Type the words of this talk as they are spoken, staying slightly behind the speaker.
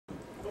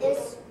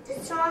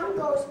song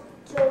goes,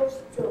 Joe's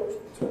to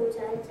the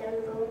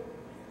jungle.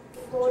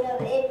 Full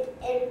of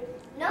and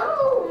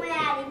no,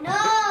 Maddie,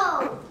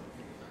 no!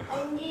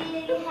 I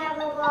need to have a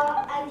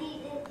ball. I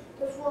need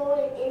to throw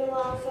it in the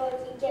ball so I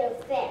can get a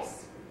fish.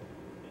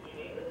 Did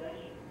you name the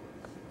fish?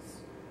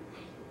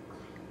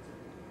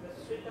 Does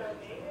the fish have a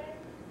name then?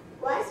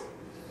 What? Does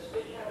the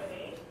fish have a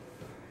name?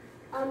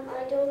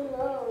 I don't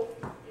know.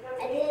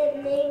 I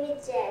didn't name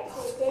it yet.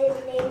 I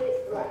didn't name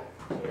it what?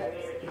 You gotta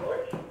name it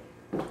George?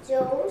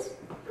 Joe's?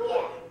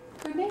 Yeah.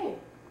 Good name.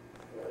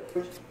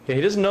 Yeah,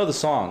 he doesn't know the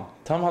song.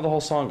 Tell him how the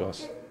whole song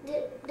goes.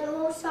 The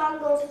whole song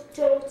goes,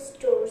 Joe's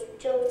the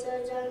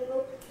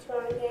jungle,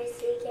 strong as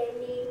he can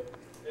be.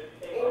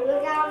 And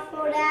look out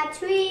for that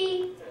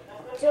tree.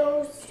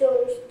 Joe's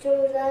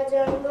the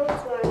jungle,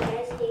 strong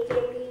as he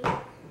can be.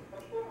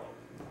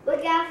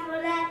 Look out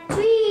for that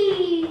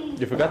tree.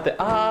 You forgot the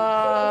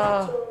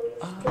ah.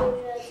 Joe's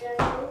the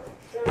jungle,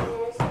 strong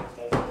as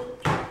he can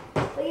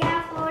be. Look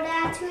out for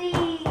that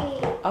tree.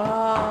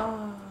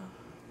 Ah.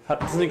 How,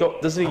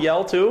 doesn't he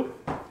yell too?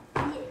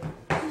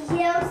 He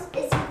yells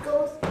as he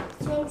goes,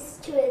 swings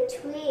to a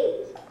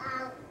tree.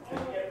 Does he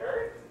get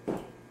hurt?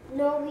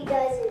 No, he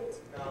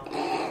doesn't. No.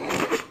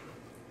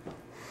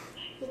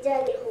 He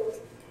doesn't hold.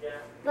 Yeah.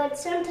 But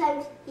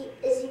sometimes,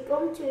 as he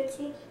goes to a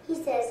tree, he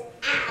says,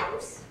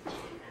 "Ows." Yeah,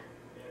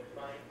 it's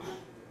fine.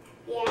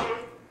 Yeah,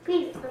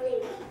 pretty funny.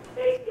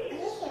 Hey, Dave,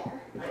 Yeah.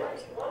 I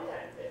actually won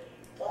that fish.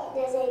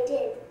 Yes, I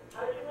did.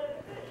 How did you win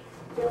the fish?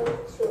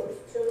 So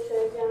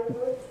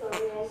jungle, strong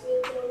as he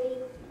can be.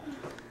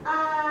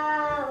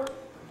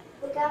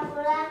 Look out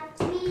for that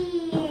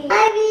tree.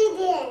 Hi,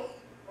 Aidan.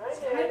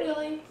 Hi,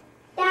 Billy.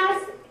 That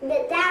was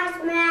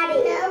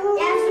Maddie. That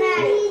was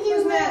Maddie.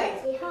 Who's Maddie?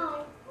 Say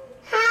hi.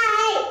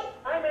 Hi.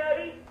 Hi,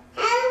 Maddie.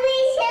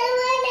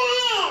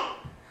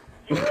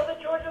 You know the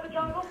George of the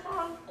Jungle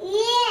song?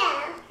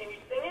 Yeah. Can you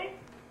sing it?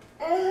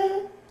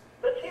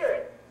 Let's hear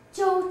it.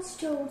 Joe's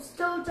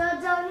the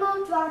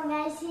jungle, strong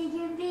as he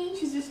can be.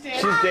 She's just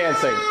dancing. She's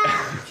dancing.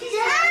 She's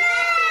dancing.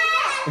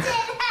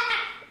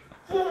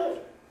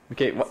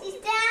 Okay, She's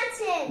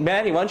dancing.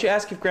 Maddie, why don't you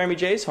ask if Grammy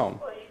J's home?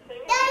 Well, you sing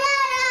No,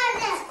 it?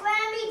 Is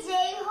Grammy J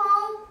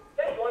home?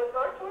 Hey, you want to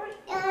talk to her?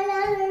 Yeah.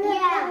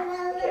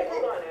 Okay,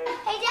 hold on, Eddie.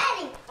 Hey,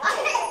 Daddy.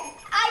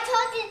 I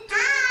told you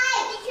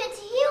he could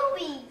heal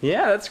me.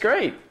 Yeah, that's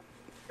great.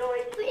 No,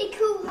 I Pretty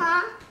cool,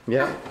 huh?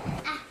 Yeah.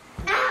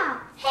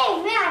 Ow.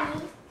 Hey,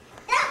 Maddie.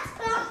 That's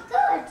not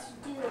good to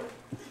do.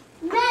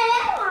 Maddie,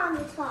 I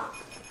want to talk.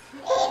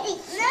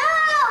 No,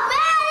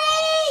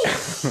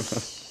 Maddie!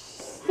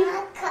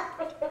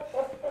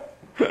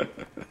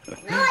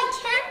 No, I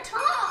can't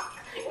talk.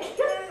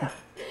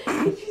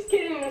 She's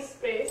getting in a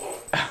space.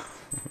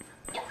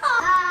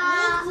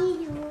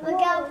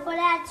 Look out for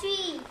that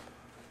tree.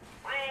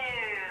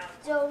 Wow.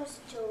 Joe's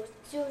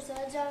the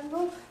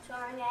jungle,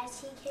 strong as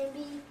he can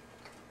be.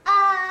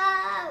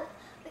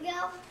 Look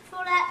out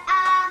for that